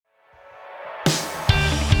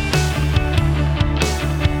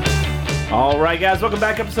All right, guys, welcome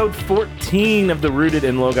back. Episode 14 of the Rooted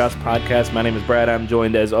in Logos podcast. My name is Brad. I'm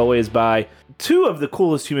joined, as always, by two of the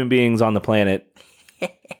coolest human beings on the planet,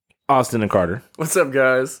 Austin and Carter. What's up,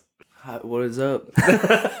 guys? Hi, what is up?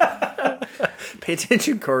 Pay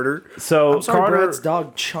attention, Carter. So, I'm sorry, Carter, Brad's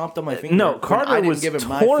dog chomped on my finger. no, when I Carter didn't was give him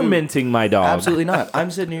my food. tormenting my dog. Absolutely not. I'm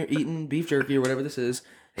sitting here eating beef jerky or whatever this is.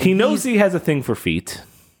 He knows he has a thing for feet.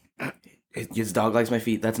 His dog likes my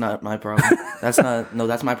feet. That's not my problem. That's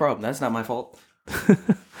my problem. That's not my fault.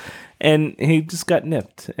 And he just got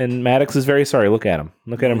nipped. And Maddox is very sorry. Look at him.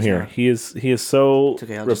 Look at him here. not. He is so It's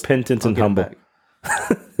okay, repentant I'll and get him humble.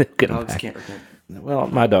 back. Get him Dogs back. can't repent. Well,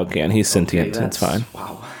 my dog can. He's sentient. Okay, It's fine.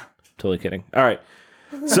 Wow. Totally kidding. All right.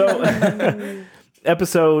 So,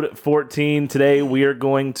 episode 14. Today, we are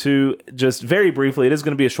going to just very briefly, it is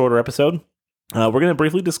going to be a shorter episode. We're going to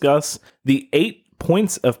briefly discuss the 8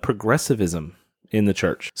 points of progressivism in the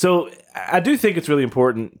church. So, I do think it's really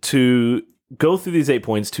important to go through these 8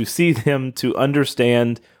 points, to see them, to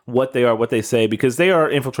understand what they are, what they say, because they are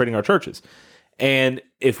infiltrating our churches. And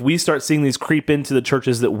if we start seeing these creep into the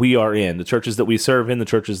churches that we are in, the churches that we serve in, the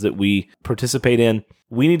churches that we participate in,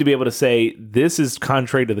 we need to be able to say, this is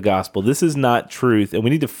contrary to the gospel. This is not truth. And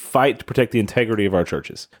we need to fight to protect the integrity of our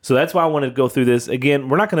churches. So that's why I want to go through this. Again,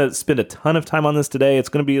 we're not going to spend a ton of time on this today. It's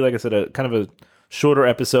going to be, like I said, a kind of a shorter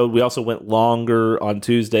episode. We also went longer on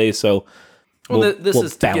Tuesday. So we'll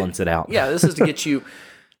balance it out. Yeah, this is to get you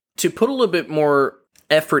to put a little bit more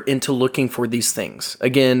effort into looking for these things.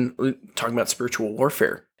 Again, talking about spiritual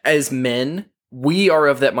warfare. As men, we are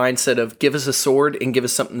of that mindset of give us a sword and give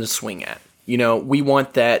us something to swing at. You know, we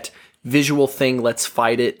want that visual thing. Let's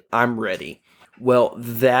fight it. I'm ready. Well,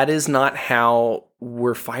 that is not how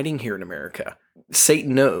we're fighting here in America.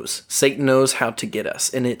 Satan knows. Satan knows how to get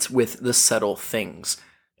us, and it's with the subtle things.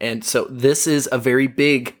 And so this is a very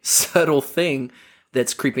big, subtle thing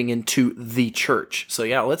that's creeping into the church. So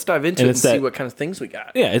yeah, let's dive into it and see what kind of things we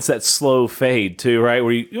got. Yeah, it's that slow fade too, right?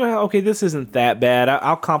 Where okay, this isn't that bad.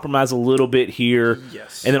 I'll compromise a little bit here.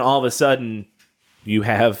 Yes. And then all of a sudden, you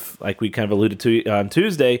have, like we kind of alluded to on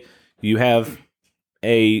Tuesday, you have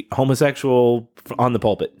a homosexual on the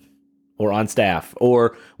pulpit or on staff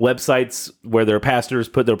or websites where their pastors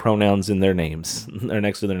put their pronouns in their names or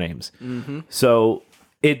next to their names. Mm-hmm. So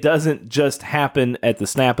it doesn't just happen at the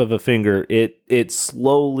snap of a finger. It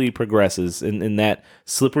slowly progresses. In that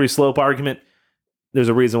slippery slope argument, there's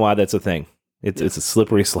a reason why that's a thing. It's a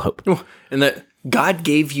slippery slope. And that God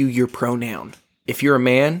gave you your pronoun. If you're a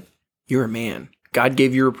man, you're a man. God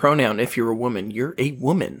gave you a pronoun. If you're a woman, you're a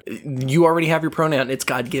woman. You already have your pronoun. It's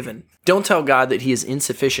God-given. Don't tell God that he is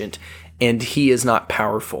insufficient and he is not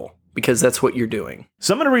powerful, because that's what you're doing.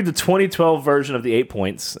 So I'm going to read the 2012 version of the 8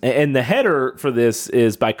 points. And the header for this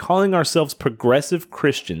is, by calling ourselves progressive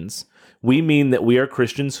Christians, we mean that we are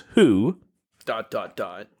Christians who... ...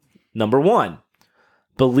 Number 1,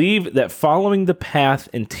 believe that following the path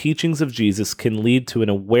and teachings of Jesus can lead to an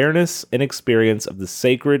awareness and experience of the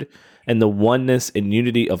sacred and the oneness and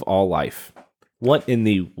unity of all life. What in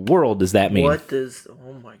the world does that mean?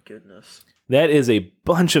 Oh my goodness. That is a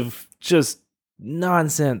bunch of just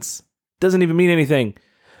nonsense. Doesn't even mean anything.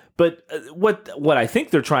 But what I think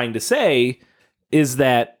they're trying to say is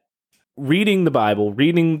that reading the Bible,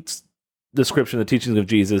 reading the scripture and the teachings of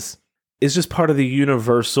Jesus is just part of the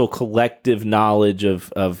universal collective knowledge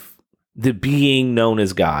of the being known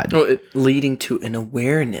as God. Well, leading to an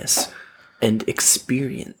awareness and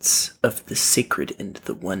experience of the sacred and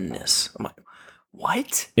the oneness. I'm like,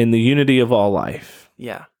 what? In the unity of all life.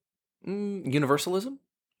 Yeah. Universalism?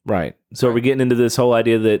 Right. So are we getting into this whole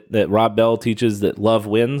idea that Rob Bell teaches that love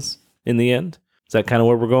wins in the end? Is that kind of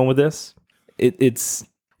where we're going with this?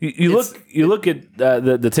 You look at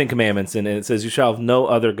the Ten Commandments, and it says, you shall have no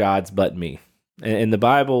other gods but me. And the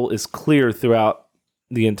Bible is clear throughout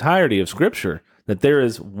the entirety of Scripture that there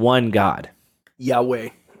is one God. Yahweh,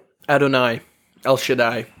 Adonai, El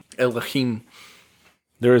Shaddai, Elohim.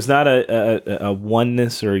 There is not a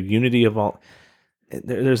oneness or a unity of all.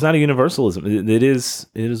 There's not a universalism. It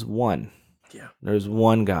is one. Yeah. There's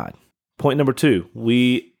one God. Point number 2,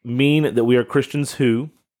 we mean that we are Christians who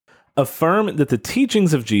affirm that the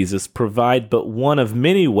teachings of Jesus provide but one of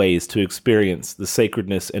many ways to experience the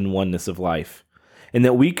sacredness and oneness of life, and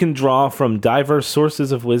that we can draw from diverse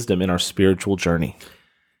sources of wisdom in our spiritual journey.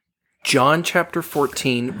 John chapter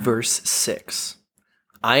 14, verse 6.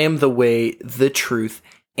 I am the way, the truth,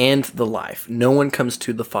 and the life. No one comes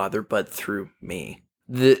to the Father but through me.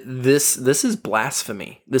 This is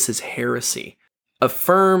blasphemy. This is heresy.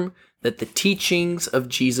 Affirm that the teachings of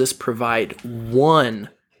Jesus provide one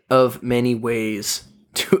of many ways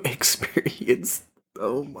to experience.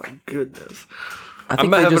 Oh my goodness. I I'm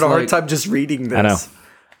they having just a hard like- time just reading this. I know.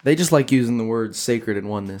 They just like using the words sacred and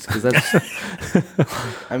oneness because that's.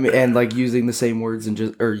 I mean, and like using the same words and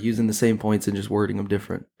just or using the same points and just wording them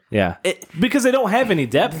different. Yeah, because they don't have any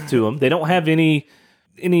depth to them. They don't have any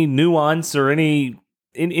nuance or any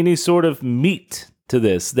sort of meat to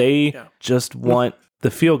this. They just want the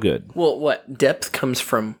feel good. Well, what? Depth comes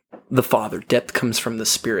from the Father. Depth comes from the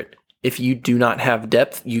Spirit. If you do not have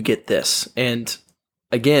depth, you get this. And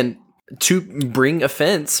again, to bring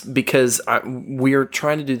offense, because we're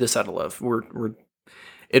trying to do this out of love.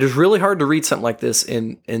 It is really hard to read something like this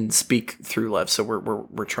and speak through love. So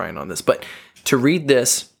we're trying on this. But to read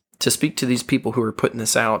this, to speak to these people who are putting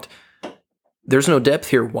this out, there's no depth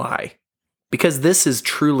here. Why? Because this is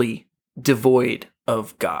truly devoid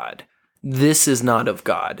of God. This is not of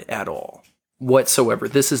God at all whatsoever.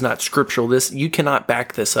 This is not scriptural. You cannot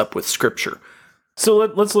back this up with scripture. So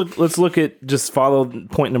let's look at just follow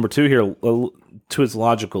point number 2 here to its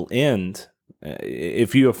logical end.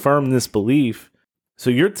 If you affirm this belief, so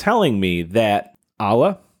you're telling me that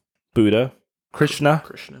Allah, Buddha, Krishna,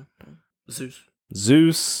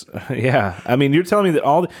 Zeus, yeah. I mean, you're telling me that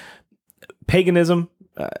all the paganism,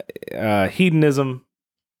 hedonism,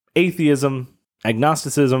 atheism,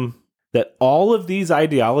 agnosticism, that all of these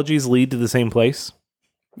ideologies lead to the same place?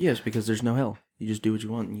 Yes, because there's no hell. You just do what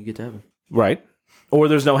you want and you get to heaven. Right. Or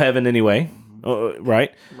there's no heaven anyway.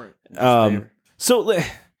 Right. So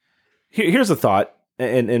here's a thought,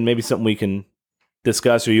 and maybe something we can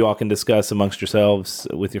discuss, or you all can discuss amongst yourselves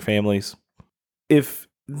with your families. If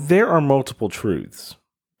there are multiple truths,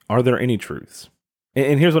 are there any truths?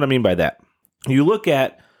 And here's what I mean by that.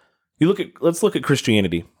 Let's look at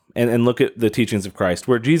Christianity and look at the teachings of Christ,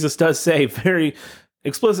 where Jesus does say very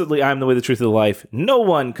explicitly, I am the way, the truth, and the life. No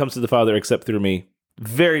one comes to the Father except through me.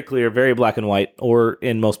 Very clear, very black and white, or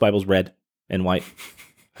in most Bibles, red and white.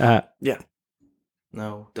 Yeah.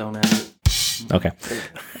 No, don't have it. Okay.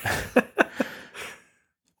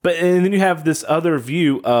 And then you have this other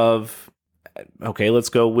view of, okay, let's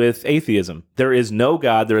go with atheism. There is no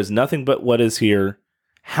God. There is nothing but what is here.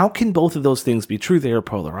 How can both of those things be true? They are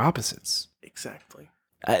polar opposites. Exactly.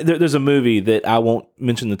 There's a movie that I won't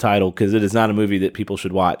mention the title because it is not a movie that people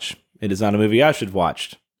should watch. It is not a movie I should have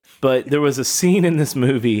watched. But there was a scene in this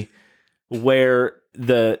movie where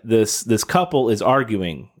this couple is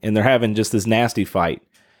arguing and they're having just this nasty fight.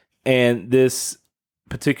 And the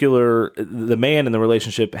man in the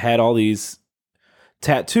relationship had all these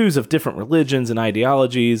tattoos of different religions and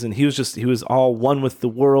ideologies, and he was all one with the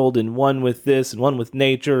world and one with this and one with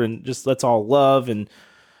nature and just let's all love and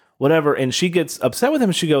whatever. And she gets upset with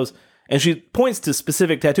him and she points to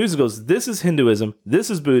specific tattoos and goes, this is Hinduism, this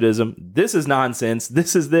is Buddhism, this is nonsense,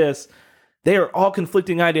 this is this. They are all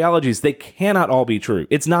conflicting ideologies. They cannot all be true.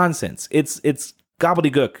 It's nonsense. It's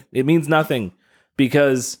gobbledygook. It means nothing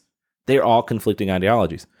because they're all conflicting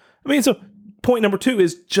ideologies. I mean, so point number 2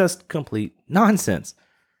 is just complete nonsense.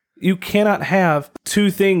 You cannot have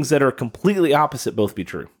two things that are completely opposite both be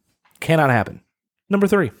true. Cannot happen. Number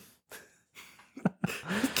 3.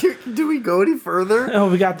 Do we go any further? Oh,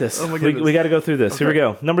 we got this. Oh my goodness. We got to go through this. Okay. Here we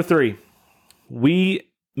go. Number 3. We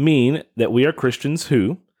mean that we are Christians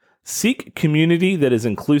who seek community that is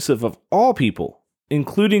inclusive of all people,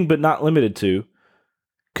 including but not limited to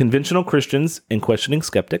conventional Christians and questioning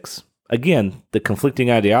skeptics. Again, the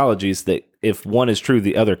conflicting ideologies that if one is true,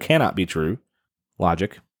 the other cannot be true.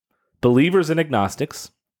 Logic. Believers and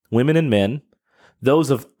agnostics, women and men, those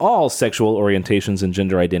of all sexual orientations and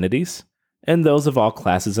gender identities, and those of all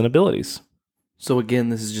classes and abilities. So again,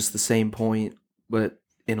 this is just the same point, but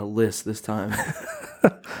in a list this time.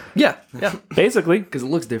 Yeah. Basically, Because it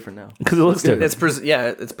looks different now. because it looks different. It's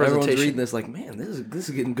presentation. Everyone's reading this like, man, this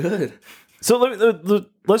is getting good. So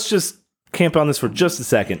let's just camp on this for just a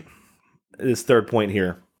second. This third point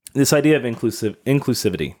here. This idea of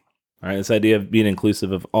inclusivity. All right, this idea of being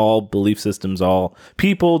inclusive of all belief systems, all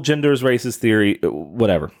people, genders, races, theory,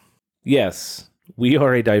 whatever. Yes, we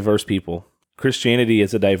are a diverse people. Christianity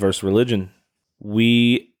is a diverse religion.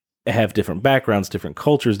 We have different backgrounds, different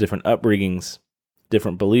cultures, different upbringings,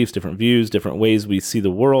 different beliefs, different views, different ways we see the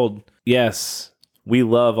world. Yes, we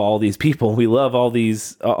love all these people. We love all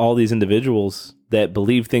these individuals that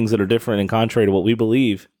believe things that are different and contrary to what we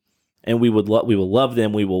believe. And we will love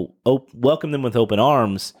them. We will welcome them with open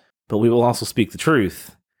arms, but we will also speak the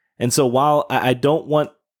truth. And so while I don't want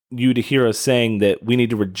you to hear us saying that we need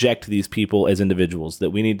to reject these people as individuals, that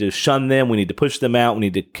we need to shun them, we need to push them out, we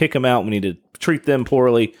need to kick them out, we need to treat them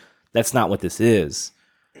poorly, that's not what this is.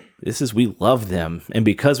 This is we love them, and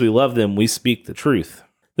because we love them, we speak the truth.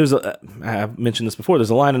 I've mentioned this before, there's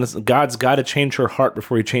a line in this, God's got to change her heart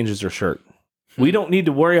before he changes her shirt. We don't need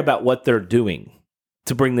to worry about what they're doing.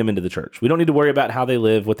 to bring them into the church. We don't need to worry about how they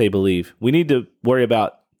live, what they believe. We need to worry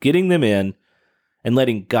about getting them in and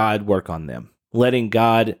letting God work on them, letting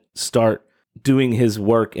God start doing his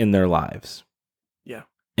work in their lives. Yeah.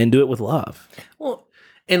 And do it with love. Well,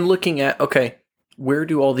 and looking at, okay, where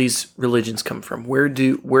do all these religions come from? Where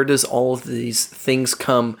does all of these things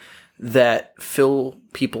come that fill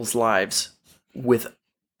people's lives with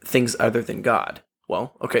things other than God?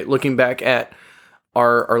 Well, okay, looking back at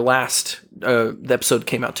our last the episode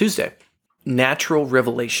came out Tuesday, natural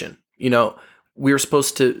revelation. We were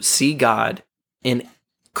supposed to see God in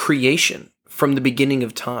creation from the beginning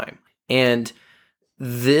of time. And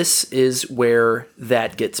this is where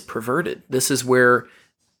that gets perverted. This is where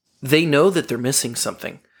they know that they're missing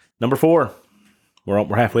something. Number 4. We're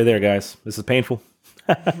halfway there, guys. This is painful.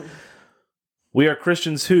 We are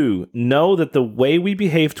Christians who know that the way we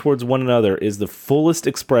behave towards one another is the fullest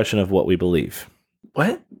expression of what we believe.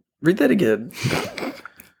 What? Read that again.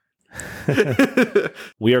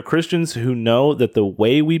 We are Christians who know that the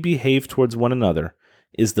way we behave towards one another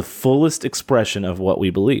is the fullest expression of what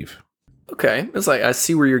we believe. Okay, it's like I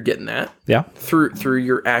see where you're getting at. Yeah. Through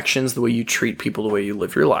your actions, the way you treat people, the way you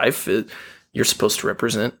live your life, you're supposed to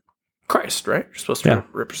represent Christ, right? You're supposed to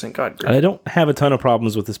represent God. Great. I don't have a ton of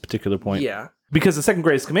problems with this particular point. Yeah. Because the second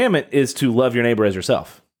greatest commandment is to love your neighbor as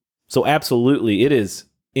yourself. So absolutely, it is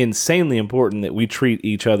insanely important that we treat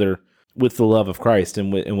each other with the love of Christ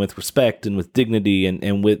and with respect and with dignity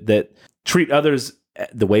and with that, treat others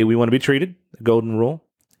the way we want to be treated, the golden rule,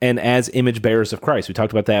 and as image bearers of Christ. We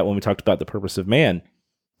talked about that when we talked about the purpose of man,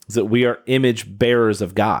 is that we are image bearers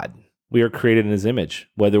of God. We are created in his image.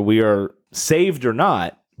 Whether we are saved or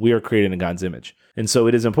not, we are created in God's image. And so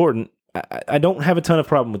it is important. I don't have a ton of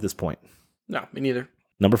problem with this point. No, me neither.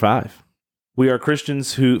 Number 5. We are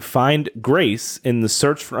Christians who find grace in the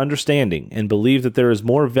search for understanding and believe that there is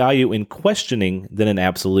more value in questioning than in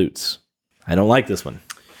absolutes. I don't like this one.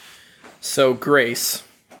 So grace.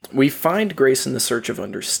 We find grace in the search of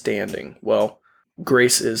understanding. Well,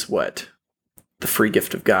 grace is what? The free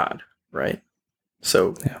gift of God, right?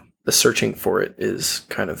 So the searching for it is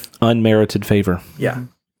kind of... unmerited favor. Yeah.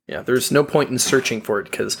 Yeah, there's no point in searching for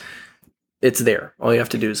it because it's there. All you have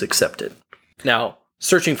to do is accept it. Now,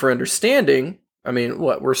 searching for understanding, I mean,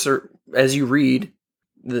 as you read,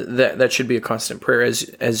 that should be a constant prayer.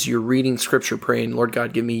 As you're reading Scripture, praying, Lord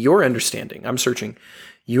God, give me your understanding. I'm searching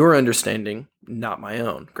your understanding, not my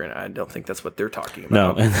own. Granted, I don't think that's what they're talking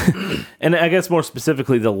about. No, and I guess more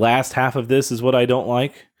specifically, the last half of this is what I don't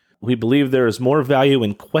like. We believe there is more value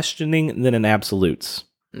in questioning than in absolutes.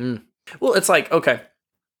 Mm. Well, it's like, okay,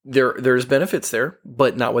 there's benefits there,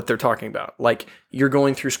 but not what they're talking about. Like, you're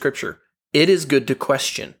going through Scripture. It is good to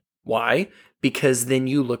question. Why? Because then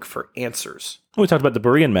you look for answers. We talked about the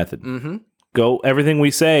Berean method. Mm-hmm. Go, everything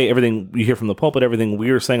we say, everything you hear from the pulpit, everything we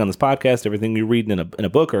are saying on this podcast, everything you read in a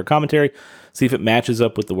book or a commentary, see if it matches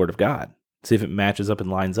up with the Word of God. See if it matches up and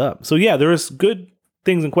lines up. So yeah, there is good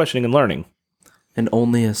things in questioning and learning. And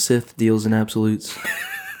only a Sith deals in absolutes.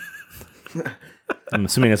 I'm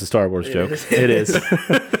assuming that's a Star Wars joke. It is.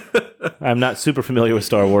 I'm not super familiar with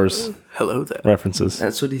Star Wars Hello there. references.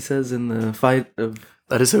 That's what he says in the fight of...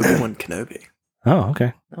 That is Obi-Wan Kenobi Oh,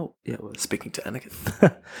 okay. Oh, yeah, it was. speaking to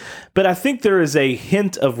Anakin. But I think there is a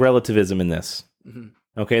hint of relativism in this.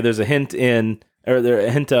 Mm-hmm. Okay, there's a hint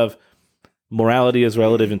of morality is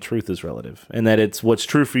relative and truth is relative, and that it's what's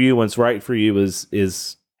true for you, what's right for you is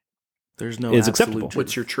There's no is absolute acceptable. truth.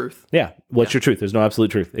 What's your truth? yeah. What's your truth? There's no absolute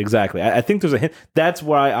truth. Exactly. I think there's a hint. That's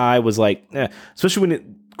why I was like, especially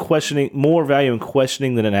when questioning, more value in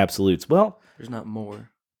questioning than in absolutes. Well, There's not more.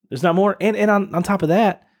 there's not more, and on top of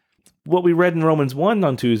that, what we read in Romans 1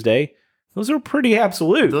 on Tuesday, those are pretty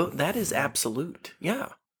absolute. That is absolute. Yeah.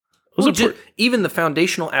 Those Well, are even the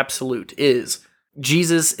foundational absolute is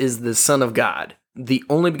Jesus is the Son of God, the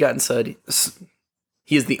only begotten Son.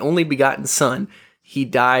 He is the only begotten Son. He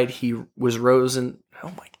died. He was risen.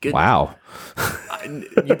 Oh my goodness! Wow.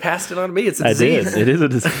 You passed it on to me. It's a I disease. did. It is a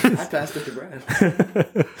disease. I passed it to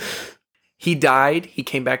Brad. He died. He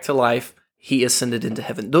came back to life. He ascended into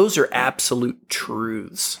heaven. Those are absolute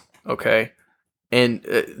truths. Okay, and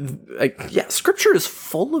Scripture is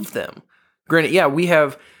full of them. Granted, we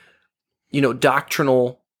have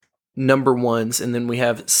doctrinal number ones, and then we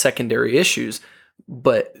have secondary issues.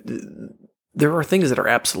 But there are things that are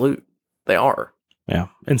absolute. They are. Yeah.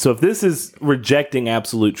 And so if this is rejecting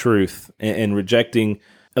absolute truth and rejecting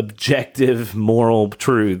objective moral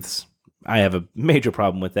truths, I have a major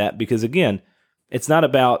problem with that because, again, it's not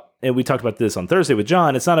about, and we talked about this on Thursday with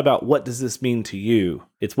John, it's not about what does this mean to you?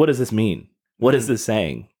 It's what does this mean? What is this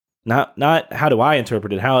saying? Not how do I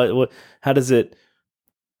interpret it? How does it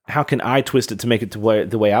how can I twist it to make it to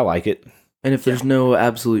the way I like it? And if there's no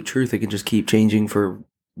absolute truth, it can just keep changing for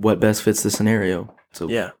what best fits the scenario. So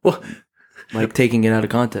Yeah. Well, like taking it out of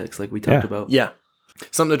context, like we talked Yeah. about. yeah.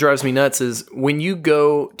 Something that drives me nuts is when you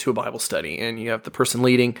go to a Bible study and you have the person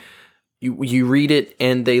leading, you read it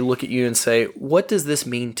and they look at you and say, "What does this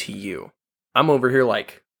mean to you?" I'm over here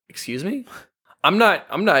like, "Excuse me? I'm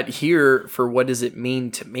not here for what does it mean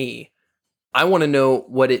to me. I want to know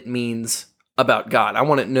what it means about God. I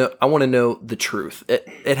want to know the truth.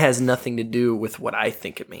 It has nothing to do with what I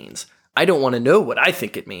think it means. I don't want to know what I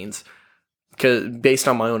think it means because based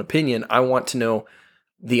on my own opinion, I want to know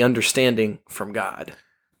the understanding from God."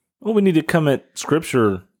 Well, we need to come at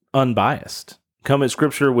Scripture unbiased. Come at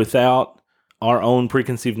Scripture without our own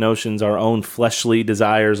preconceived notions, our own fleshly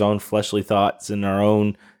desires, our own fleshly thoughts, and our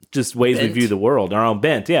own just ways Bent. we view the world, our own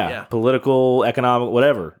bent. Yeah. Political, economic,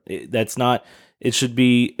 whatever. That's not. It should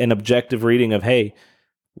be an objective reading of, hey,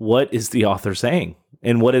 what is the author saying,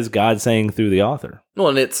 and what is God saying through the author? Well,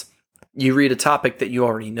 and it's you read a topic that you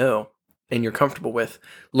already know and you're comfortable with,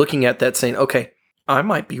 looking at that saying, "Okay, I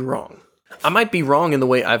might be wrong. I might be wrong in the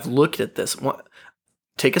way I've looked at this.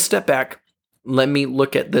 Take a step back. Let me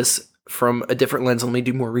look at this from a different lens. Let me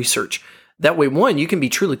do more research." That way, one, you can be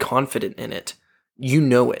truly confident in it. You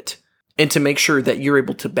know it. And to make sure that you're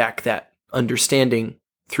able to back that understanding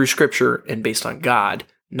through Scripture and based on God,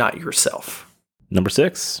 not yourself. Number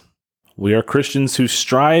 6, we are Christians who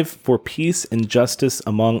strive for peace and justice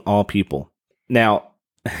among all people. Now,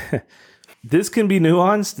 this can be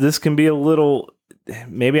nuanced. This can be a little,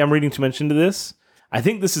 maybe I'm reading too much into this. I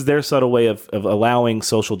think this is their subtle way of allowing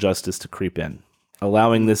social justice to creep in,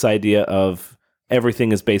 allowing this idea of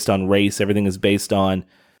everything is based on race, everything is based on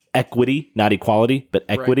equity, not equality, but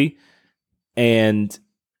equity. Right. And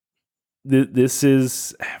this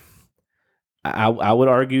is, I would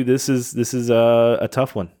argue this is a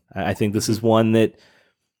tough one. I think this is one that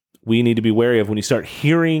we need to be wary of when you start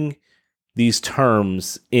hearing these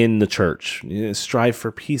terms in the church. Strive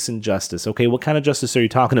for peace and justice. Okay, what kind of justice are you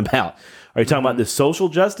talking about? Are you talking about the social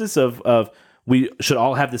justice of we should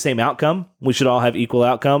all have the same outcome? We should all have equal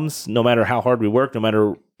outcomes, no matter how hard we work, no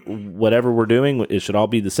matter whatever we're doing, it should all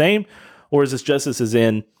be the same? Or is this justice as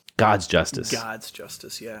in God's justice? God's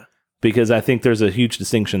justice, yeah. Because I think there's a huge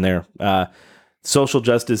distinction there. Social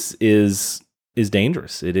justice is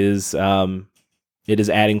dangerous. It is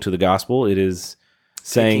adding to the gospel. It is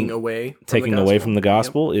saying taking away from the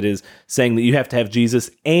gospel. Yep. It is saying that you have to have Jesus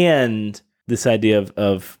and this idea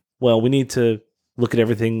of well, we need to look at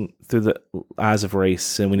everything through the eyes of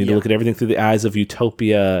race, and we need to look at everything through the eyes of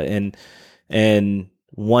utopia and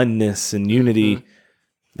oneness and unity.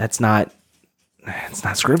 Mm-hmm. It's not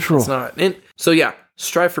scriptural. It's not. And so yeah,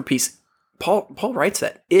 strive for peace. Paul writes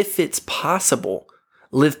that if it's possible,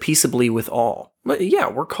 live peaceably with all. But yeah,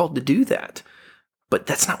 we're called to do that. But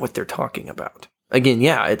that's not what they're talking about. Again,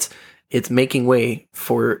 yeah, it's making way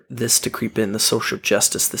for this to creep in, the social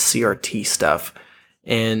justice, the CRT stuff.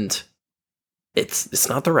 And it's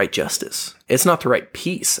not the right justice. It's not the right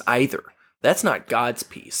peace either. That's not God's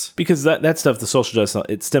peace. Because that stuff, the social justice,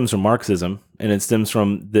 it stems from Marxism, and it stems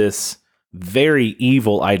from this very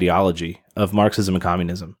evil ideology of Marxism and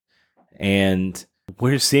communism. And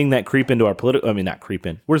we're seeing that creep into our political, I mean, not creep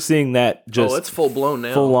in. We're seeing that just it's full blown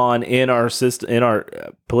now. Full on in our system, in our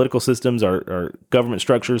political systems, our government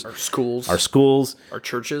structures, our schools, our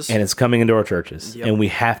churches. And it's coming into our churches. Yep. And we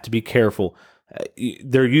have to be careful.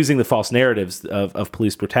 They're using the false narratives of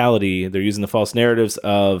police brutality. They're using the false narratives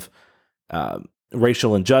of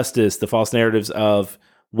racial injustice, the false narratives of,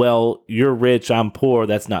 well, you're rich, I'm poor,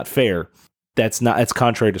 that's not fair. That's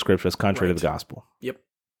contrary to Scripture. That's contrary to the gospel. Yep.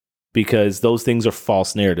 Because those things are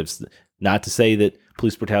false narratives. Not to say that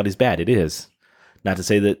police brutality is bad. It is. Not to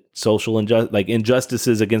say that social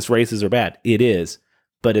injustices against races are bad. It is.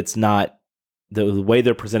 But it's not the way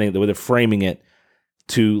they're presenting it, the way they're framing it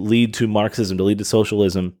to lead to Marxism, to lead to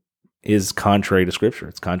socialism is contrary to Scripture.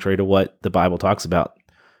 It's contrary to what the Bible talks about.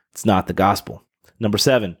 It's not the gospel. Number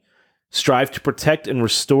 7, strive to protect and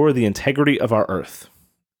restore the integrity of our earth.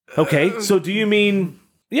 Okay, so do you mean,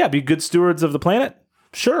 be good stewards of the planet?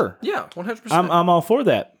 Sure. Yeah, 100%. I'm all for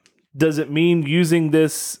that. Does it mean using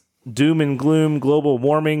this doom and gloom global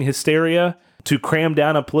warming hysteria to cram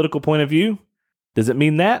down a political point of view? Does it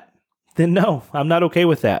mean that? Then no, I'm not okay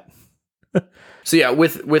with that. So yeah,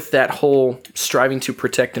 with that whole striving to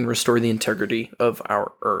protect and restore the integrity of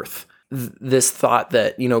our earth, this thought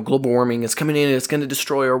that, global warming is coming in and it's going to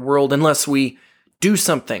destroy our world unless we do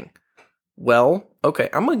something. Well, okay,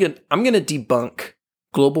 I'm going to debunk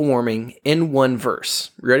global warming in one verse.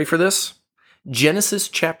 Ready for this? Genesis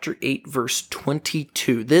chapter 8, verse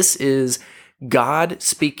 22. This is God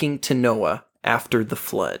speaking to Noah after the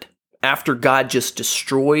flood, after God just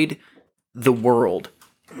destroyed the world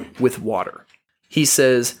with water. He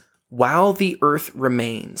says, while the earth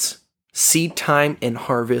remains, seed time and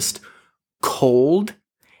harvest, cold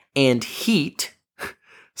and heat,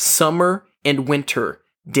 summer and winter,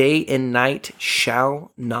 day and night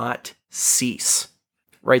shall not cease.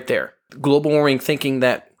 Right there. Global warming thinking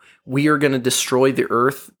that we are going to destroy the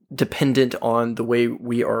earth dependent on the way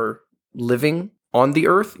we are living on the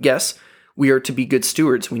earth. Yes, we are to be good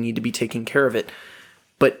stewards. We need to be taking care of it.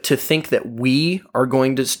 But to think that we are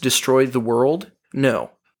going to destroy the world,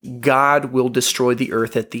 no. God will destroy the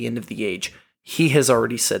earth at the end of the age. He has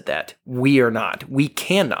already said that. We are not. We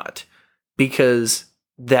cannot, because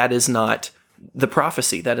that is not the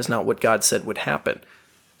prophecy. That is not what God said would happen.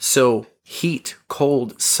 So heat,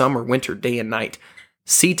 cold, summer, winter, day and night,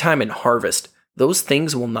 seed time and harvest, those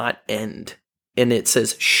things will not end. And it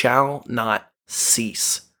says, shall not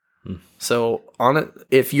cease. So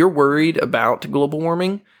if you're worried about global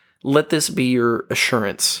warming, let this be your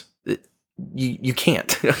assurance. You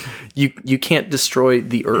can't. you can't destroy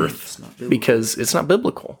the earth because it's not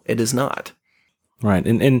biblical. It is not. Right.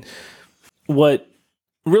 And what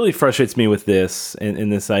really frustrates me with this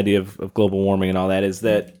and this idea of global warming and all that is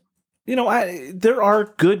that, there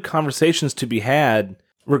are good conversations to be had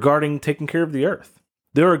regarding taking care of the earth.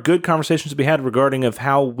 There are good conversations to be had regarding of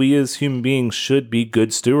how we as human beings should be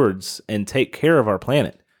good stewards and take care of our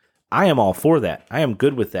planet. I am all for that. I am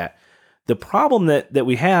good with that. The problem that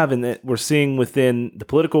we have and that we're seeing within the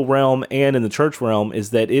political realm and in the church realm is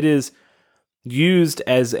that it is used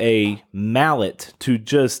as a mallet to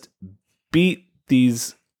just beat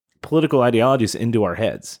these political ideologies into our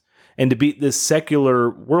heads and to beat this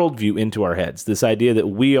secular worldview into our heads. This idea that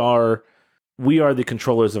we are the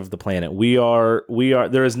controllers of the planet.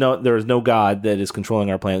 There is no God that is controlling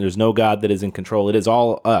our planet. There's no God that is in control. It is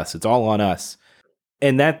all us. It's all on us.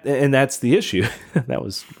 And that's the issue. That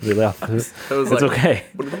was really loud. That's like, okay.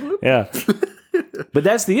 Yeah. But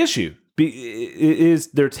that's the issue. Is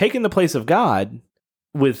they're taking the place of God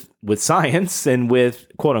with science and with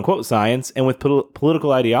quote unquote science and with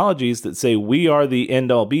political ideologies that say we are the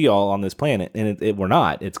end all be all on this planet, and we're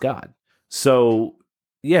not. It's God. So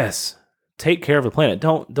yes, take care of the planet.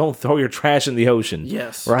 Don't throw your trash in the ocean.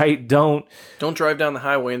 Yes. Right? Don't drive down the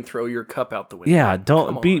highway and throw your cup out the window. Yeah,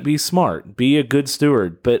 don't be smart. Be a good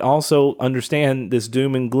steward, but also understand this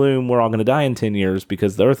doom and gloom. We're all going to die in 10 years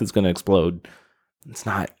because the earth is going to explode. It's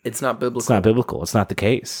not biblical. It's not biblical. It's not the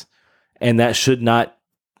case. And that should not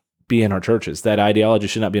be in our churches. That ideology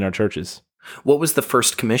should not be in our churches. What was the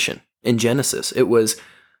first commission in Genesis? It was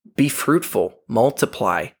be fruitful,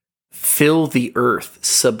 multiply, fill the earth,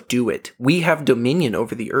 subdue it. We have dominion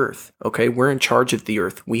over the earth, okay? We're in charge of the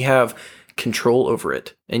earth. We have control over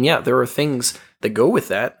it. And yeah, there are things that go with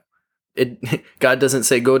that. God doesn't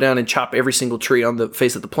say go down and chop every single tree on the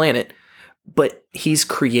face of the planet, but he's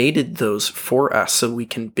created those for us so we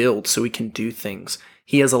can build, so we can do things.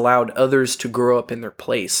 He has allowed others to grow up in their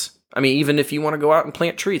place. I mean, even if you want to go out and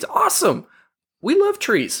plant trees, awesome. We love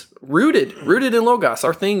trees. Rooted in Logos.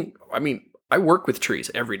 Our thing, I work with trees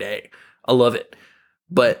every day. I love it.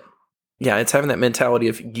 But yeah, it's having that mentality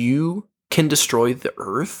of you can destroy the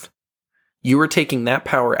earth. You are taking that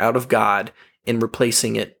power out of God and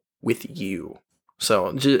replacing it with you.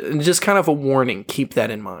 So just kind of a warning. Keep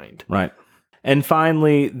that in mind. Right. And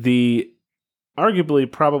finally,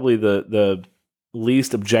 probably the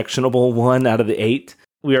least objectionable one out of the 8.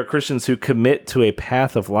 We are Christians who commit to a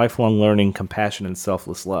path of lifelong learning, compassion, and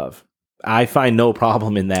selfless love. I find no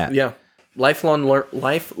problem in that. Yeah. Lifelong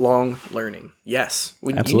learning. Yes.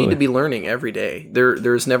 You need to be learning every day.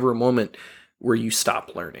 There's never a moment where you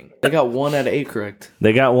stop learning. They got 1 out of 8 correct.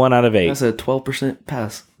 They got 1 out of 8. That's a 12%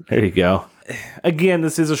 pass. There you go. Again,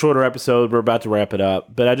 this is a shorter episode. We're about to wrap it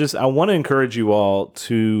up. But I want to encourage you all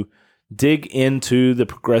to dig into the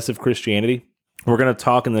progressive Christianity. We're going to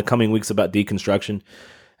talk in the coming weeks about deconstruction.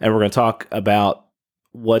 And we're going to talk about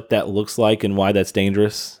what that looks like and why that's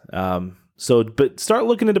dangerous. But start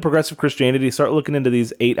looking into progressive Christianity, start looking into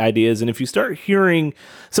these 8 ideas. And if you start hearing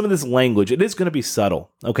some of this language, it is going to be subtle,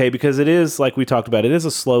 okay? Because it is, like we talked about, it is a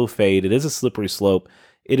slow fade. It is a slippery slope.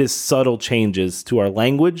 It is subtle changes to our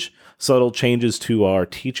language, subtle changes to our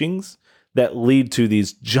teachings that lead to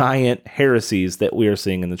these giant heresies that we are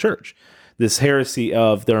seeing in the church. This heresy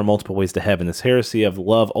of there are multiple ways to heaven, this heresy of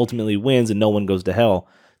love ultimately wins and no one goes to hell.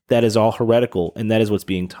 That is all heretical, and that is what's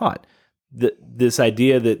being taught. This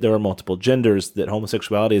idea that there are multiple genders, that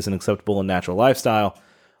homosexuality is an acceptable and natural lifestyle,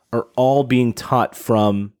 are all being taught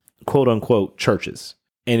from quote-unquote churches.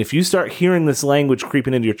 And if you start hearing this language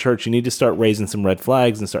creeping into your church, you need to start raising some red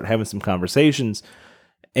flags and start having some conversations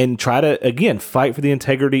and try to, again, fight for the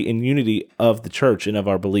integrity and unity of the church and of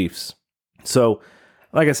our beliefs. So,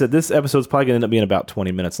 like I said, this episode's probably going to end up being about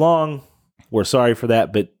 20 minutes long. We're sorry for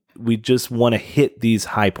that, but we just want to hit these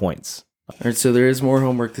high points. All right, so there is more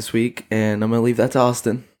homework this week, and I'm going to leave that to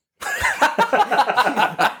Austin.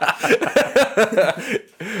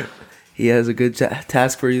 He has a good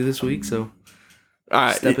task for you this week, so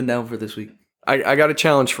stepping down for this week. I got a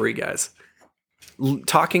challenge for you guys.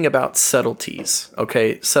 Talking about subtleties,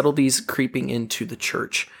 okay? Subtleties creeping into the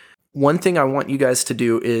church. One thing I want you guys to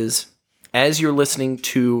do is, as you're listening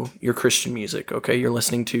to your Christian music, okay? You're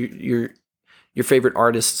listening to your favorite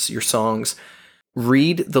artists, your songs,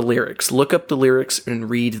 read the lyrics. Look up the lyrics and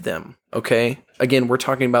read them, okay? Again, we're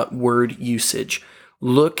talking about word usage.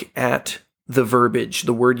 Look at the verbiage,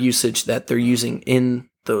 the word usage that they're using in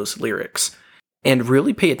those lyrics, and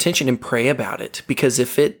really pay attention and pray about it. Because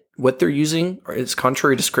if what they're using is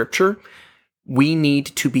contrary to Scripture, we need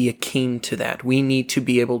to be akin to that. We need to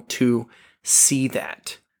be able to see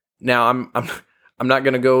that. Now, I'm not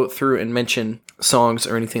going to go through and mention songs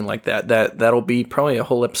or anything like that. That'll be probably a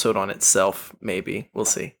whole episode on itself. Maybe we'll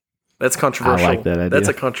see. That's controversial. I like that idea. That's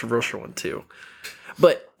a controversial one too.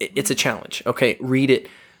 But it's a challenge. Okay, read it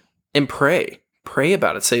and pray. Pray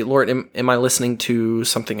about it. Say, Lord, am I listening to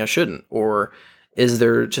something I shouldn't? Or is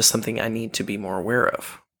there just something I need to be more aware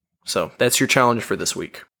of? So that's your challenge for this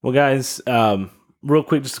week. Well, guys, real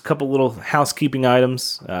quick, just a couple little housekeeping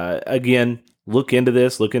items. Again, look into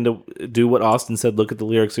this. Do what Austin said. Look at the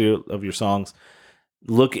lyrics of your songs.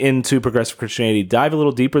 Look into progressive Christianity. Dive a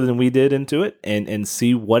little deeper than we did into it, and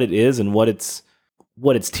see what it is and what it's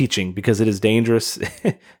teaching, because it is dangerous.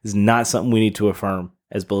 It's not something we need to affirm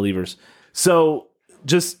as believers. So,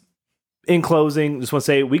 just in closing, just want to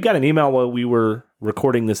say we got an email while we were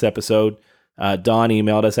recording this episode. Don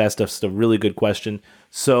emailed us, asked us a really good question.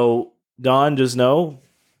 So, Don, just know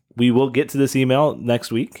we will get to this email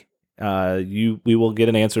next week. We will get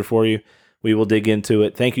an answer for you. We will dig into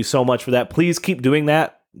it. Thank you so much for that. Please keep doing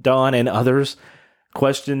that, Don and others.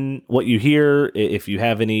 Question what you hear. If you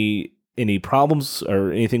have any problems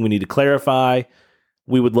or anything we need to clarify,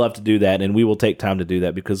 we would love to do that, and we will take time to do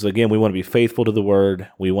that, because, again, we want to be faithful to the word.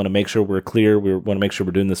 We want to make sure we're clear. We want to make sure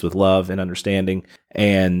we're doing this with love and understanding,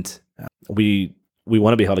 and we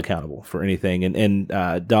want to be held accountable for anything. And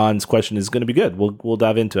Don's question is going to be good. We'll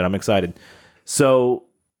dive into it. I'm excited. So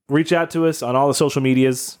reach out to us on all the social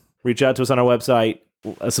medias. Reach out to us on our website.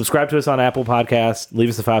 Subscribe to us on Apple Podcasts. Leave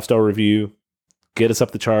us a 5-star review. Get us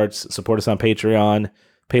up the charts. Support us on Patreon.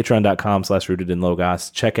 Patreon.com/Rooted in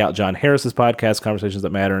Logos. Check out John Harris's podcast, Conversations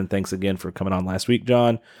That Matter. And thanks again for coming on last week,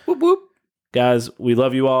 John. Whoop, whoop. Guys, we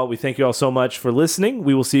love you all. We thank you all so much for listening.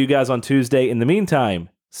 We will see you guys on Tuesday. In the meantime,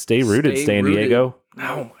 stay rooted, San Diego.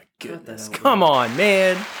 Oh my goodness. Come on,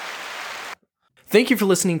 man. Thank you for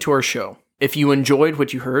listening to our show. If you enjoyed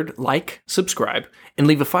what you heard, like, subscribe, and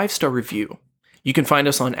leave a 5-star review. You can find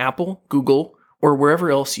us on Apple, Google, or wherever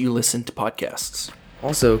else you listen to podcasts.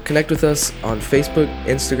 Also, connect with us on Facebook,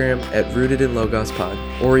 Instagram at Rooted in Logos Pod,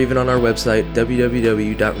 or even on our website,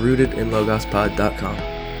 www.rootedinlogospod.com.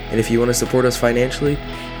 And if you want to support us financially,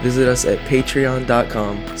 visit us at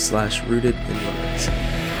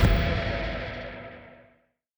patreon.com/rootedinlogos.